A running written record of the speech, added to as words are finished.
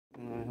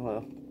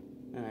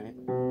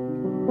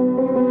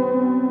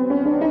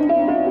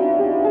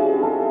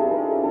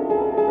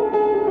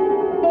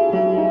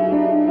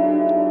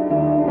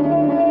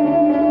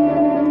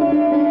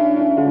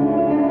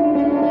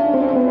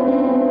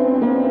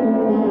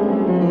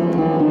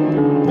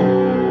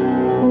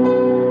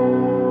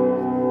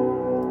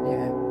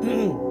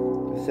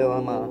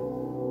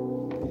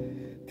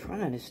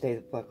to stay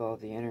the fuck off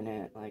the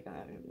internet, like,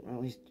 or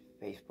at least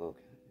Facebook,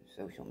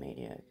 social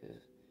media, because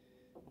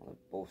all the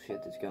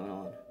bullshit that's going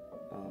on.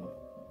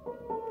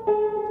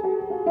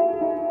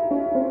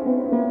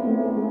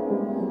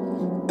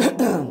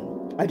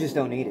 I just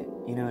don't need it,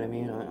 you know what I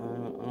mean? I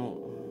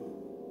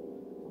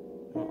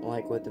don't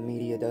like what the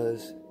media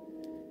does,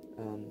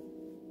 and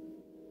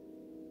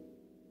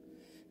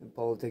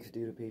politics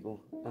do to people.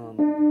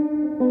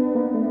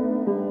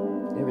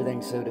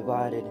 Everything's so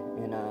divided,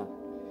 and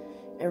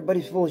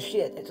everybody's full of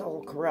shit. It's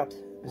all corrupt.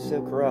 It's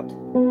so corrupt.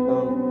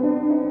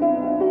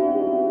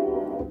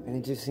 And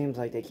it just seems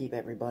like they keep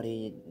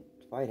everybody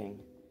fighting.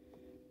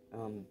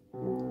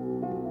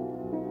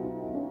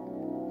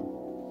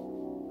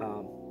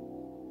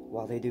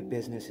 While they do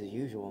business as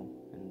usual,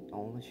 and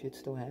all the shit's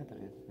still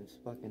happening. It's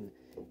fucking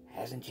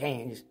hasn't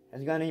changed.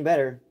 Hasn't gotten any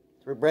better.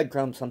 It's for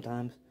breadcrumbs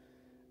sometimes.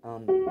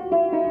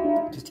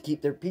 Just to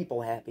keep their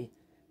people happy.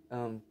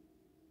 But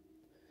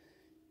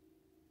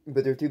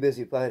they're too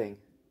busy fighting.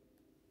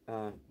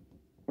 And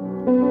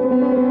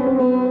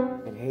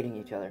hating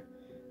each other.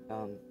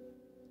 And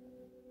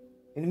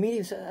the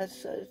media, they're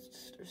so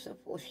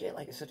full of shit,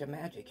 like it's such a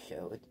magic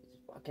show. It's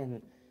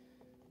fucking,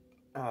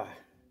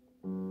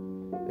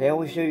 they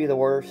always show you the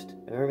worst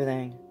of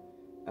everything,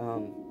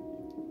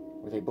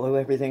 where they blow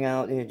everything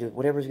out, just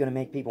whatever's gonna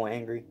make people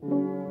angry.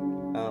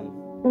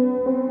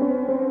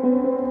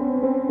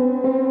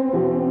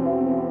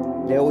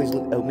 They always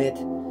omit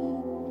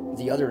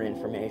the other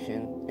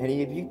information, and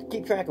if you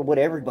keep track of what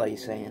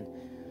everybody's saying,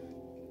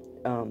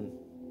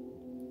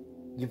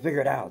 you figure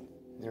it out.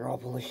 They're all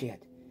full of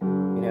shit.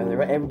 You know,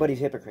 everybody's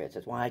hypocrites.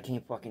 That's why I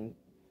can't fucking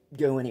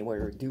go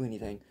anywhere or do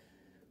anything,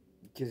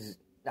 because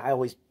I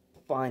always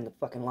find the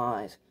fucking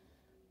lies.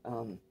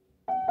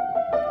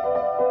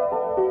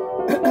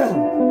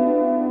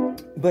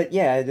 But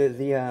yeah,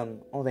 the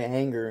all the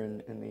anger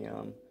and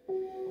the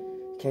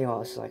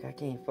chaos, like I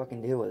can't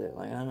fucking deal with it.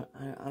 Like I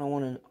don't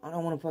want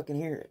to fucking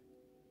hear it.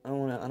 I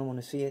don't want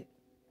to see it.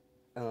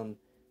 You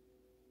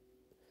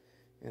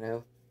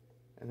know,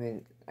 I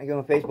mean, I go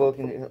on Facebook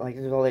and like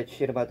there's all that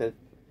shit about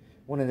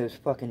one of those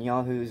fucking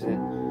yahoos that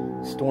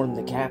stormed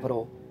the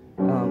Capitol.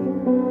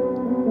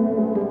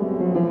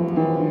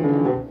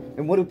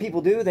 And what do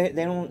people do? They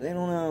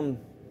don't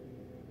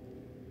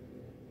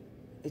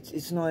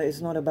it's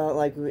not about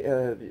like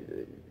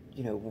you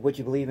know, what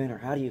you believe in or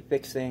how do you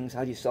fix things,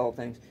 how do you solve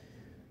things.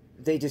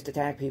 They just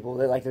attack people.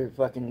 They're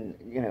fucking,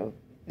 you know,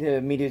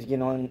 the media's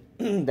getting on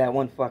that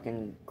one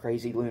fucking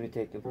crazy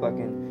lunatic of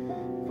fucking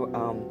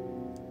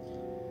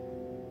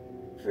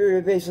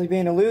for basically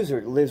being a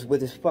loser, lives with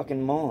his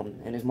fucking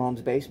mom in his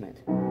mom's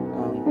basement.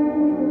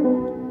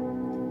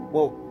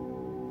 Well,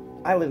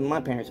 I live in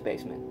my parents'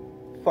 basement.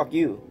 Fuck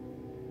you.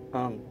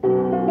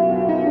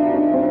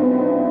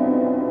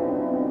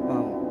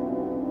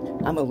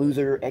 I'm a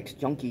loser,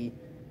 ex-junkie,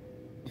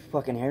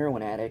 fucking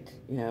heroin addict,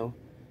 you know.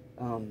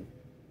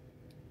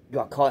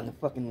 Got caught in the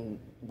fucking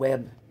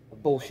web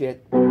of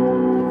bullshit,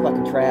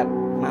 fucking trap,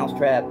 mouse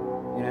trap,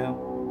 you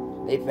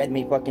know. They fed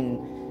me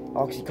fucking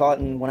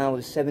Oxycontin when I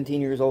was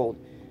 17 years old.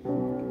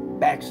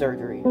 Back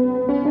surgery.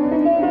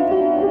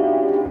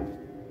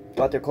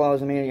 Got their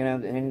claws on me, you know,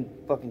 and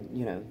fucking,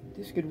 you know,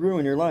 this could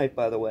ruin your life,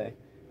 by the way.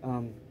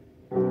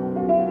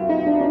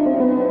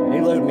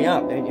 They loaded me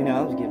up, you know,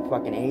 I was getting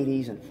fucking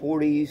 80s and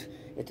 40s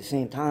at the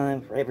same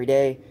time for every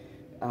day.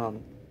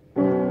 You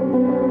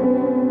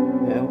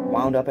know,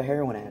 wound up a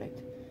heroin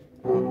addict.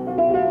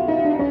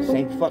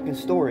 Same fucking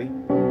story.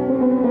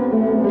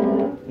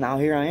 Now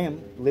here I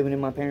am, living in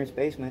my parents'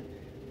 basement.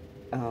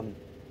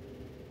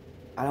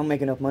 I don't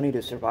make enough money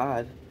to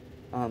survive.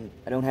 I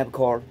don't have a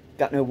car,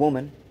 got no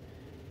woman.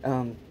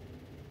 You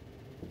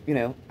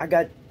know, I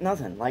got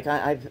nothing. Like,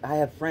 I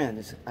have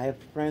friends. I have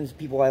friends,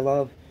 people I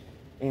love,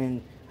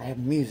 and I have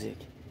music.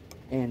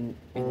 And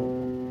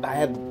I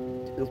have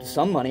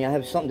some money. I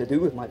have something to do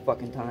with my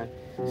fucking time.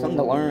 Something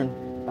to learn.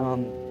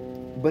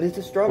 But it's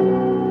a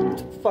struggle.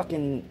 It's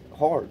fucking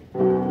hard.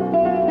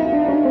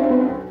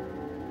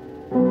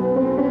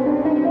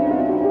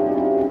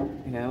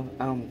 You know,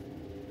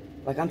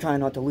 like, I'm trying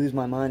not to lose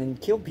my mind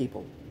and kill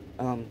people.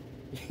 You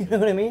know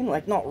what I mean?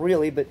 Like, not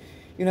really, but,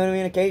 you know what I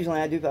mean? Occasionally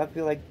I do. I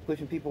feel like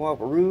pushing people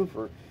off a roof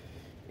or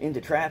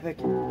into traffic.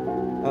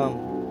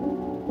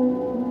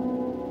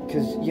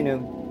 Because, you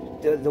know,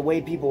 the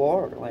way people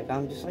are, like,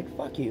 I'm just like,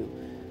 fuck you,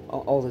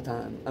 all the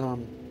time.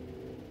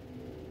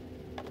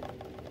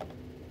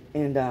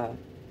 And I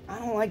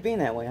don't like being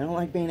that way. I don't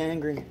like being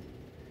angry.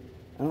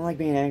 I don't like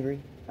being angry,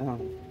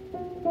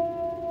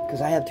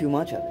 because I have too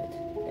much of it,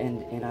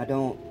 and I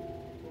don't,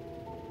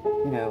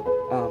 you know,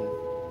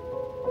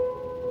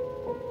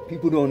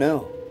 people don't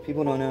know.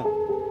 People don't know.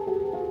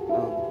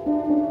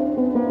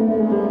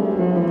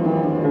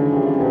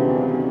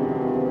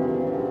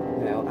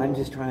 You know, I'm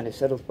just trying to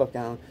settle the fuck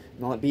down,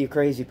 not be a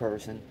crazy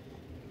person,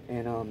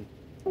 and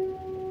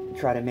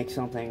try to make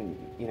something,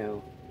 you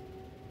know,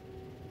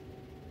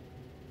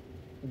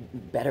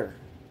 better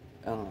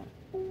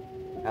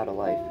out of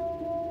life.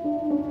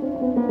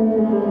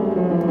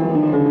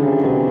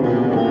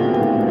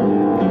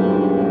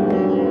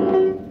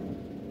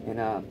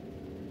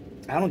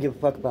 I don't give a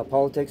fuck about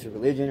politics or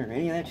religion or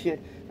any of that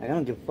shit. Like, I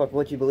don't give a fuck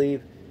what you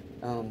believe.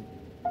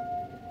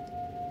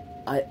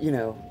 You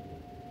know,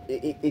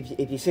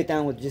 if you sit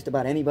down with just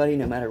about anybody,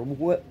 no matter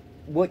what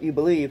you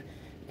believe,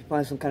 you can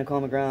find some kind of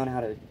common ground,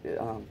 how to,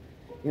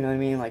 you know what I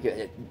mean? Like,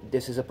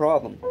 this is a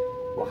problem.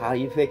 Well, how do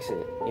you fix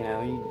it? You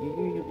know,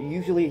 you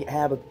usually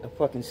have a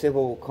fucking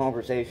civil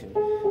conversation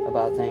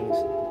about things,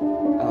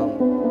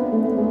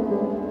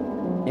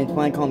 and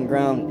find common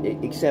ground,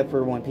 except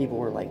for when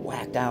people are, like,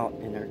 whacked out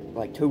and they're,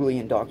 like, totally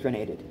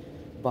indoctrinated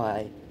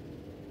by,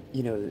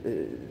 you know,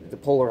 the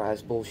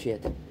polarized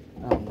bullshit.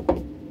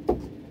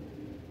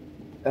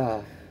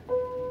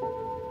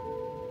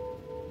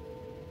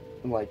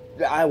 Like,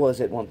 I was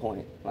at one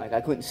point. Like,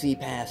 I couldn't see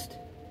past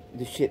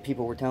the shit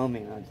people were telling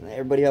me.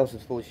 Everybody else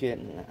is full of shit,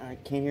 and I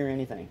can't hear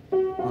anything.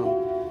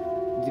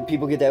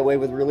 People get that way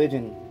with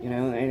religion, you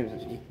know,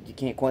 and you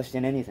can't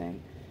question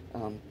anything.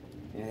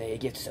 You know, they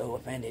get so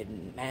offended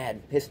and mad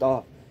and pissed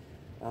off.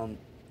 I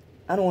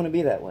don't want to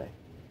be that way.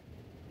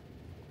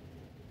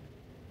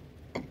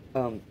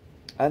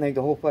 I think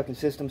the whole fucking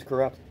system's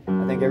corrupt.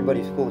 I think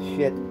everybody's full of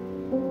shit.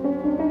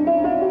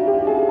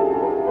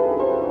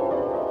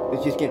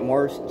 It's just getting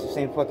worse. It's the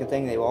same fucking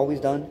thing they've always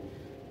done.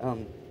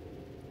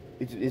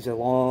 It's a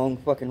long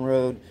fucking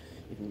road.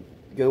 You can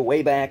go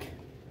way back.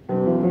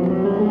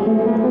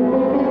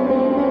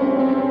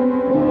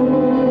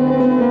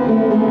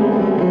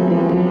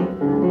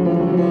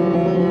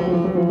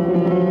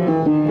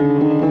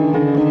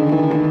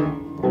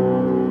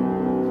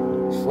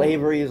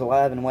 Slavery is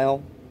alive and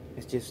well.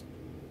 It's just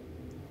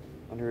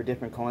under a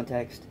different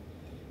context.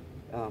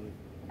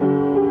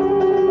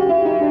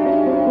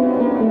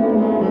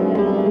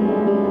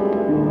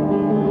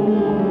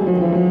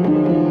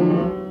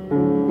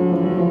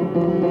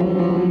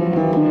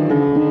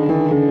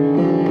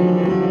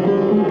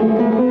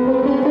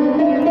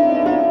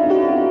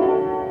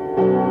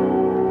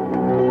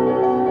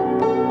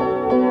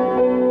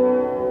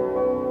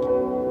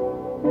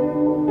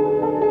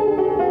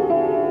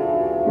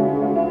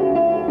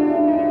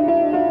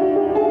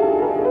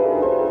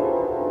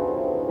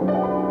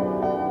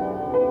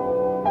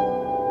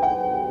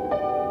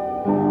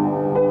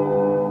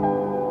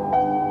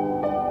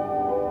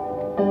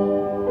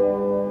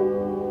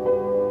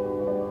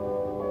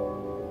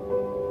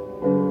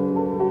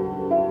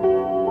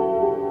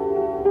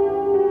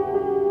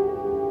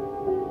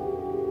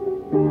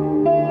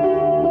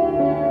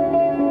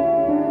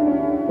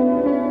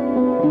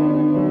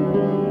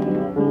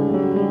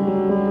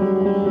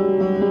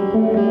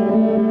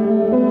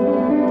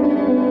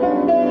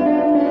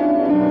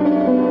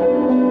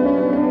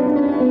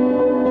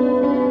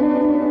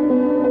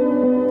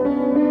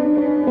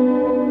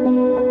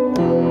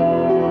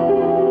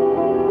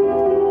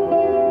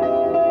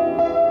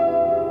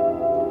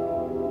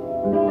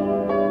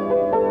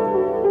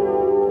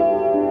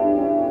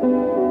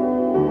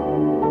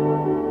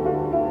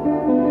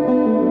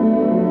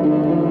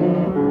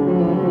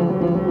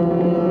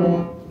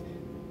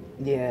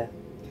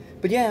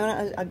 But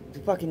yeah, I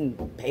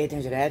fucking pay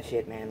attention to that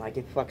shit, man. Like,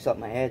 it fucks up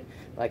my head.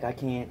 Like, I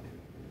can't...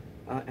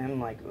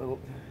 I'm like, oh,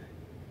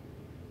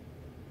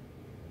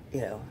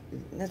 you know,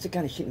 that's the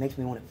kind of shit that makes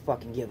me want to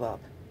fucking give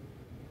up.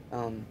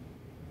 And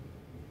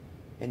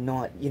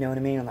not, you know what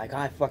I mean? Like,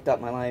 I fucked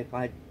up my life.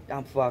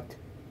 I'm fucked.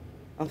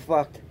 I'm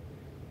fucked.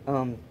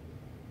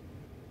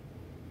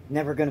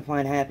 Never gonna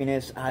find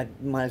happiness. I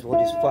might as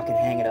well just fucking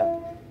hang it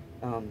up.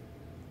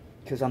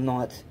 Because I'm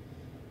not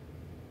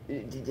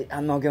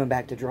going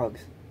back to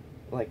drugs.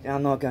 Like,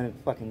 I'm not gonna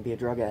fucking be a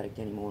drug addict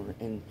anymore,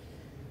 and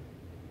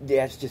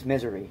that's just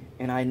misery.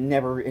 And it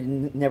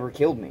never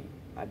killed me.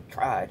 I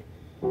tried.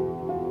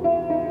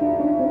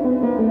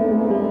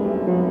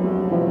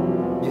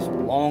 Just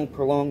long,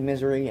 prolonged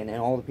misery, and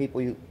all the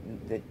people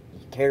that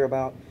you care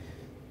about,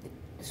 it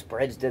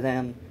spreads to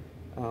them.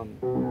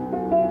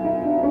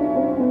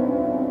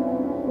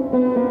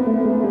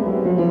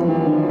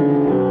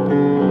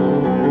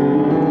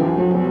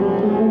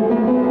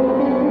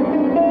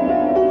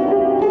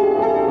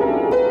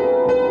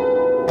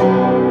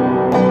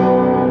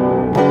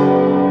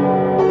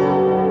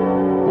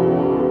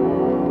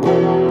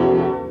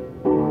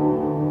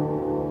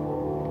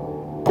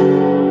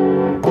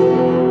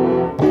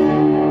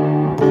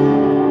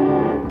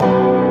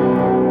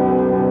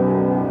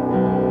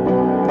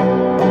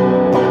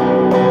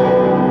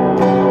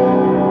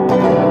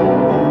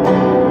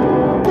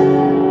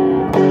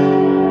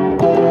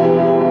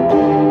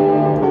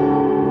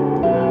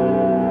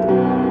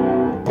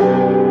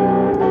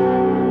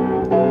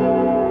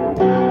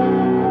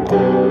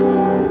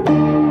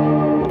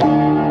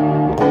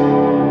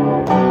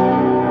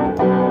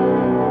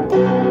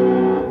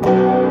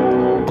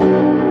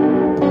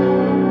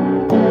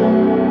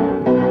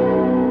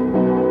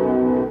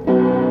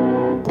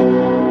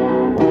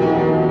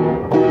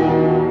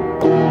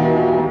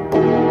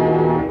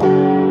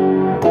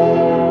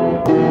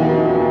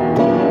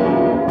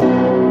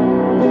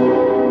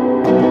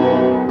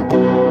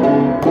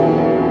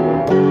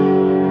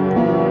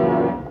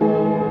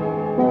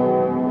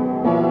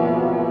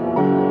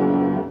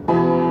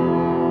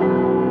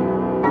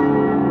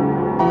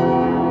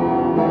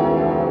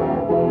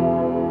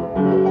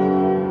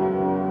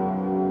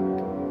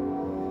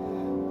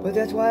 But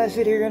that's why I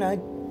sit here and I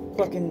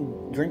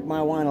fucking drink my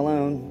wine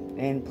alone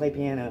and play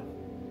piano.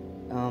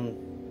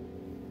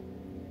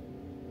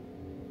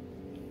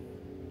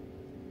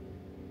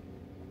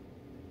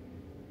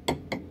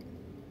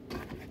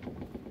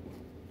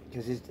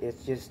 Because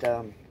it's just,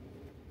 you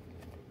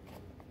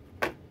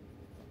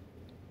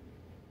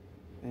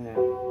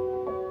know,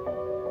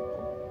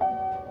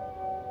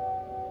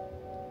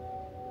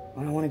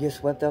 I don't want to get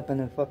swept up in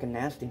the fucking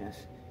nastiness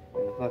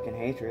and the fucking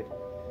hatred.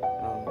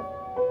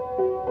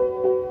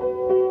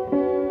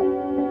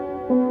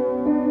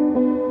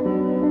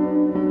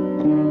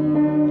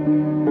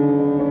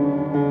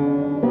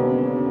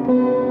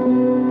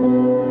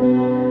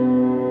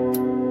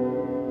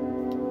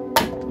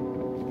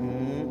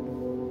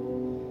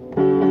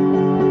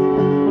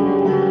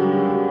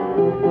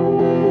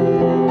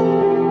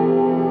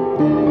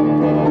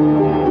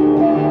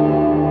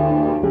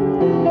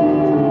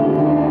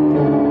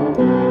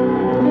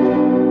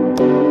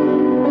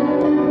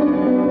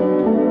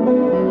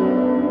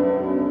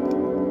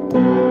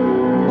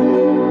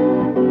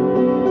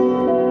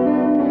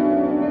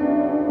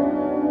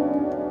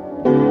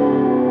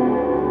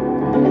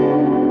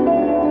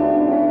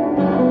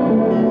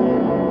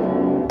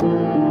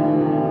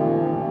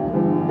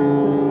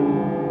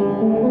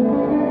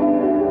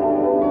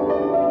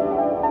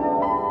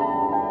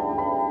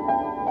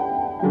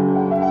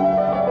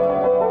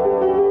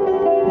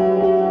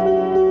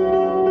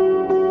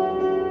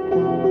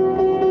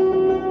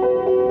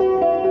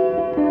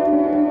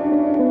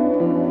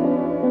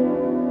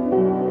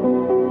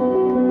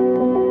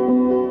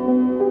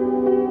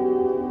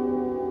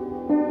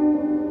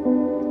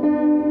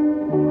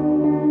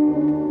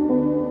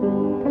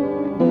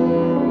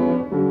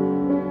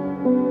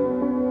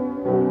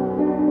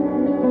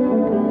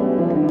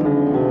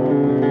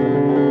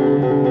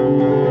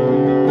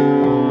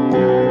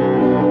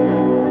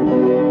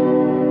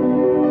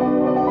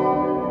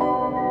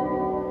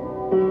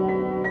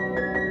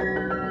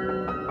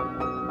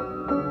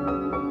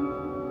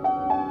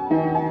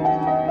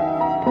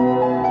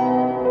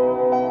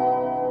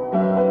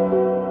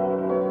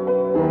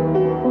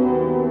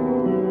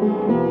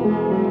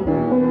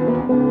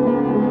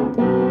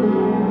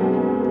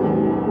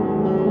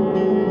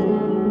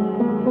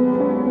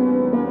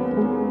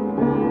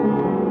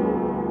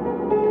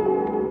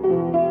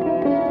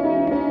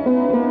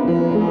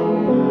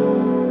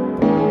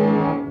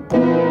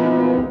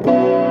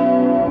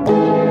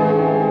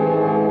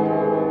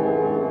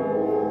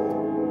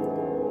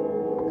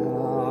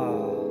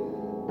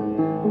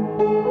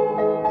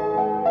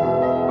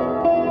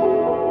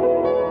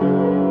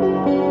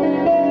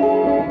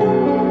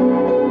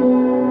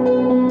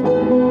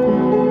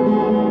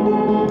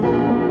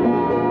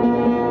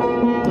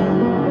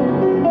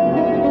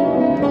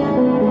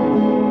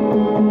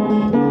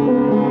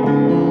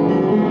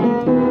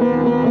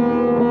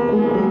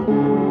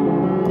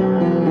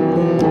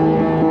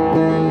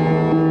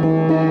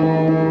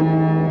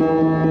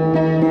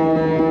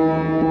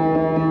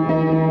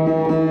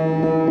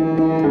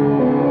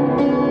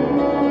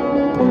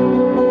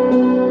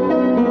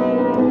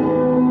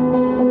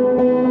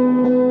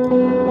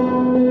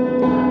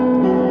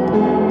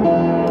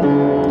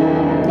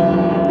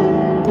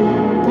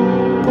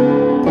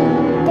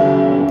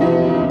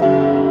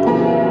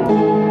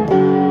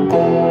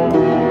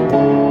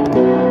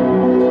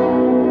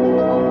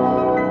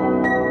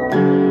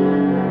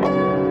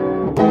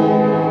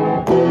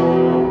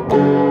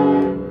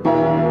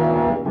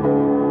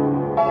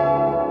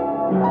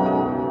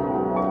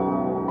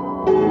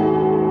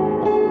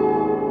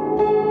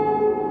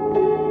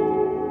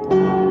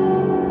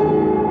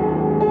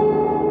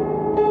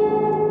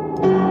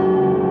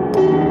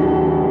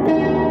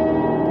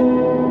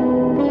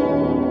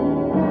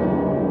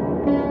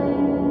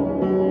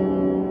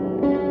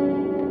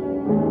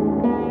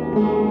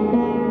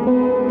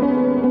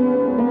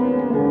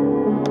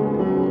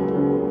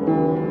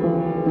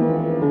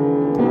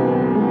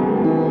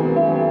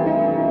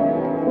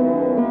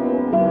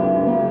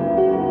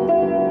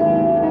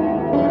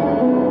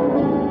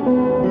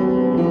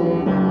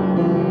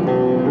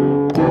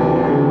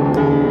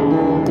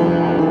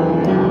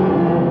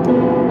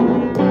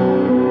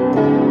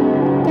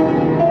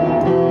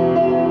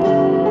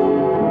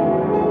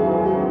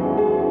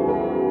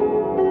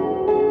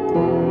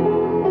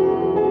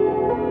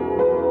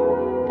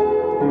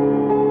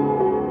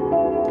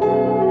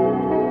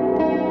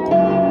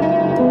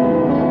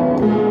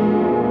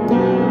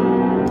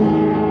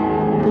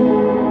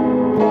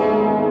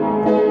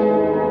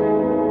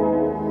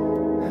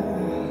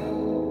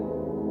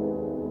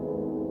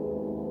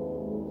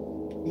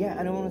 Yeah,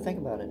 I don't want to think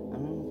about it. I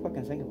don't want to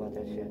fucking think about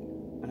that shit.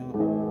 I don't.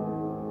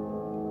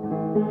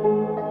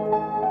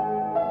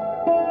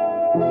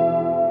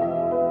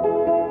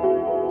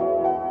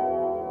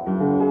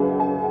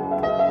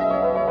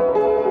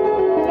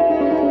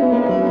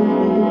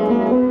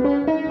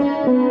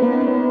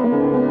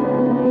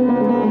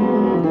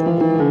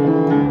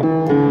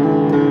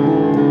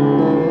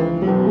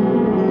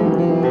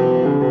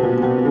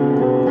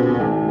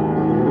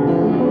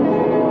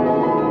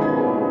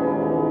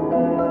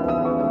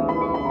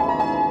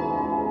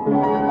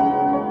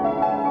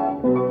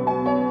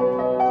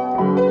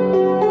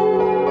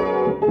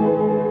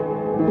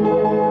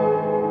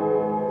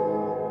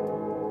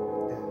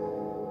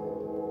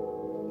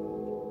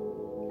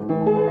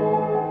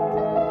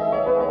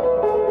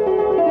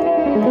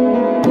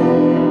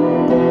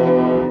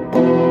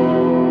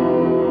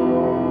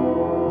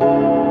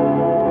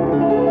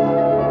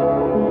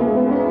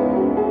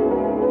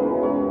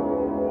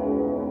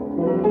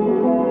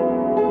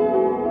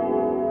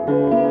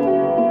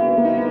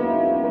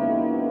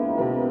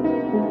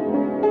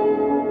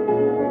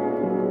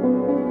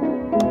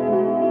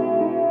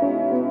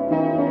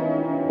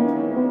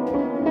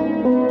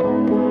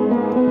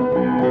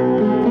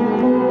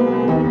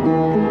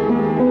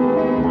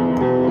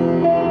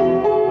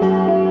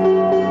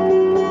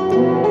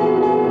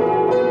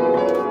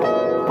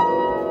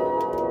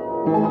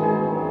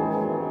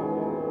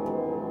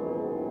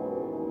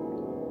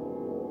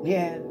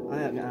 Yeah, I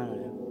don't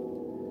know.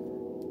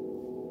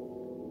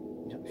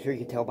 I'm sure you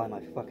can tell by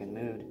my fucking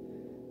mood.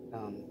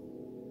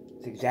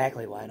 It's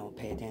exactly why I don't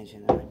pay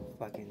attention. I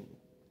fucking,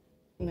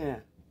 nah.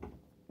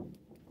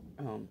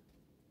 Um,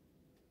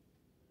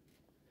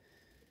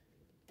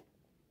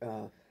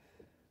 uh,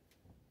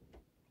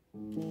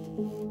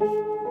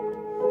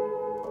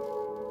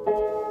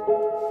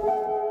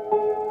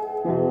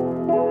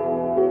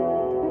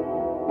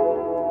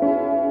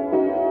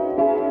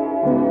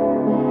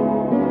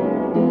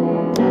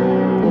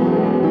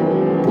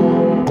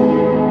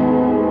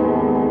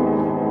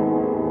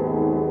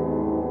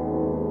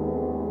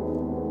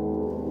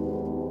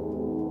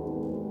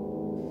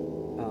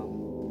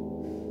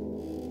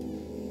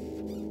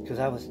 because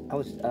I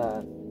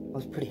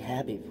was pretty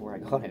happy before I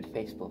got on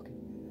Facebook.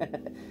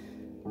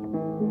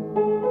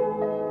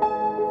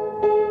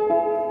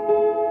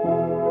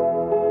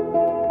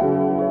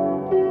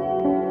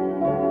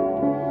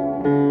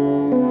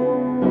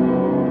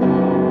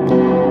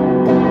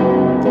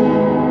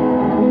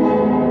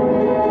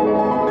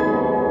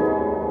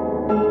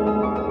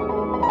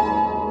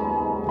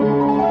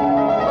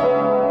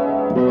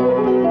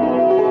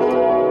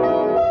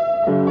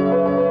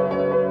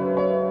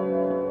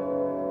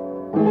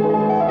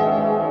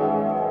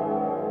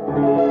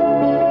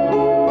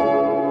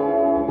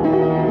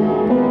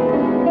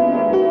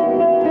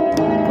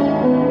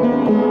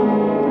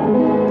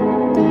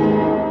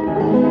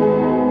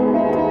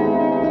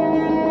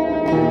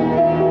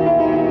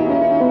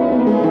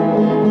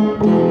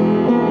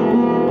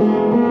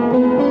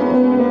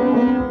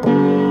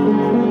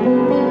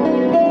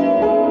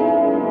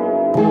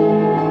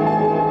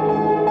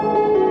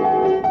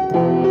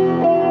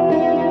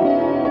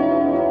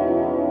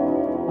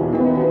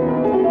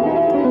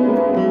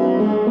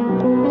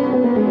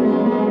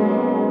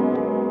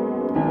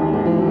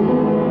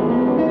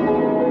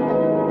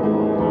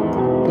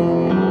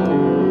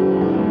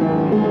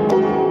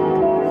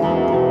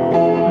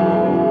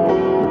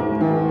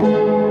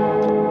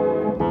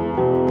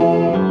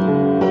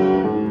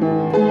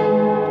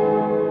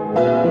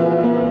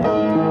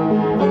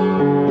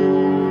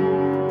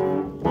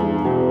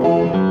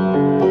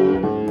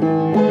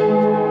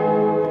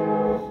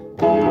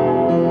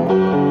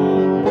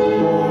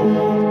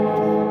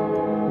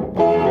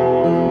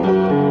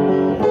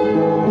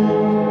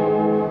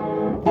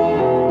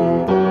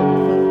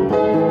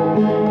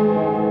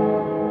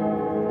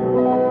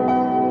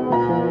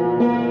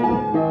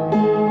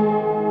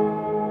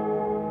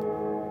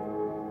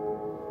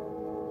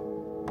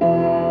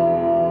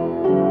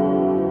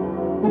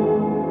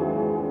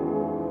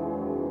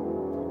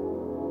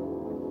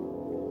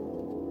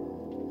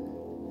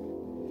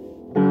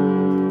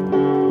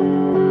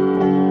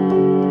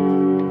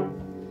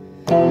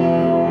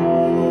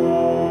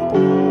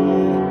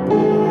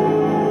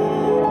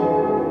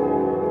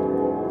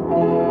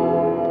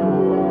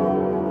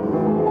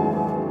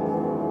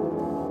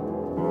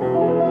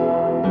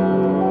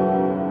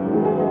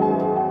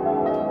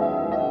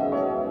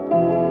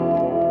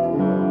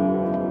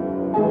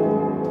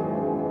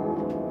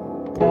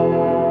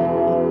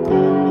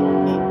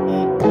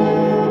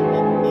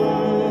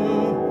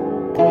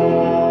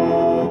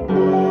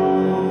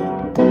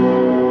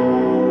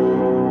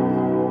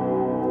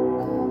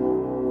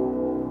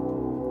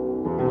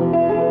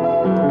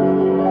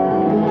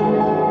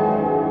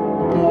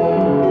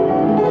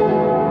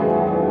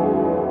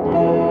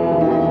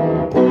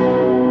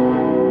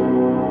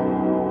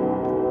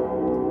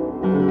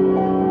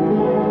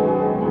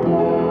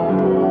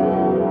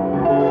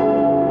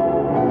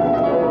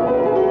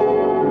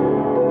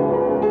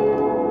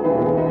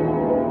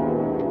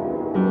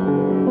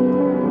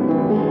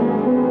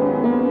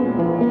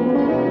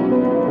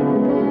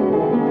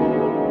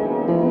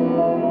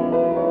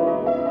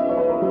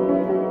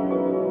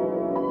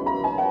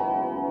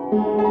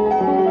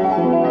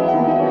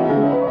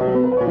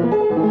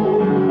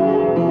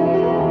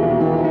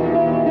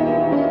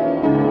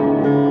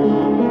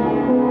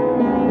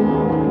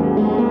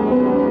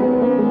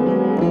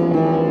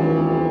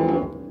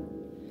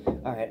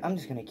 Alright, I'm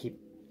just gonna keep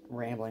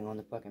rambling on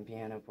the fucking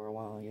piano for a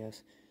while, I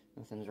guess.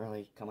 Nothing's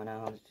really coming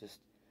out, it's just,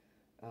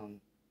 I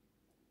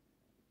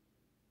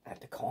have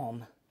to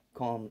calm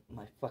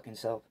my fucking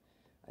self,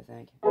 I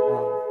think.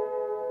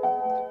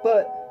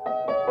 But,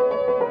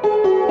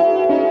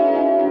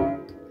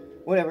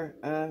 whatever,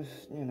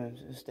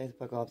 just stay the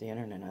fuck off the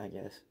internet, I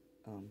guess.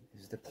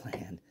 is the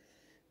plan.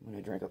 I'm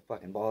gonna drink a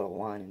fucking bottle of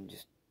wine and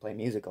just play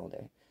music all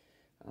day.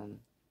 And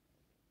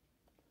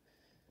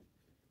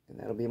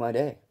that'll be my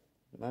day.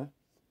 Huh?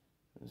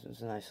 This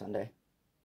is a nice Sunday.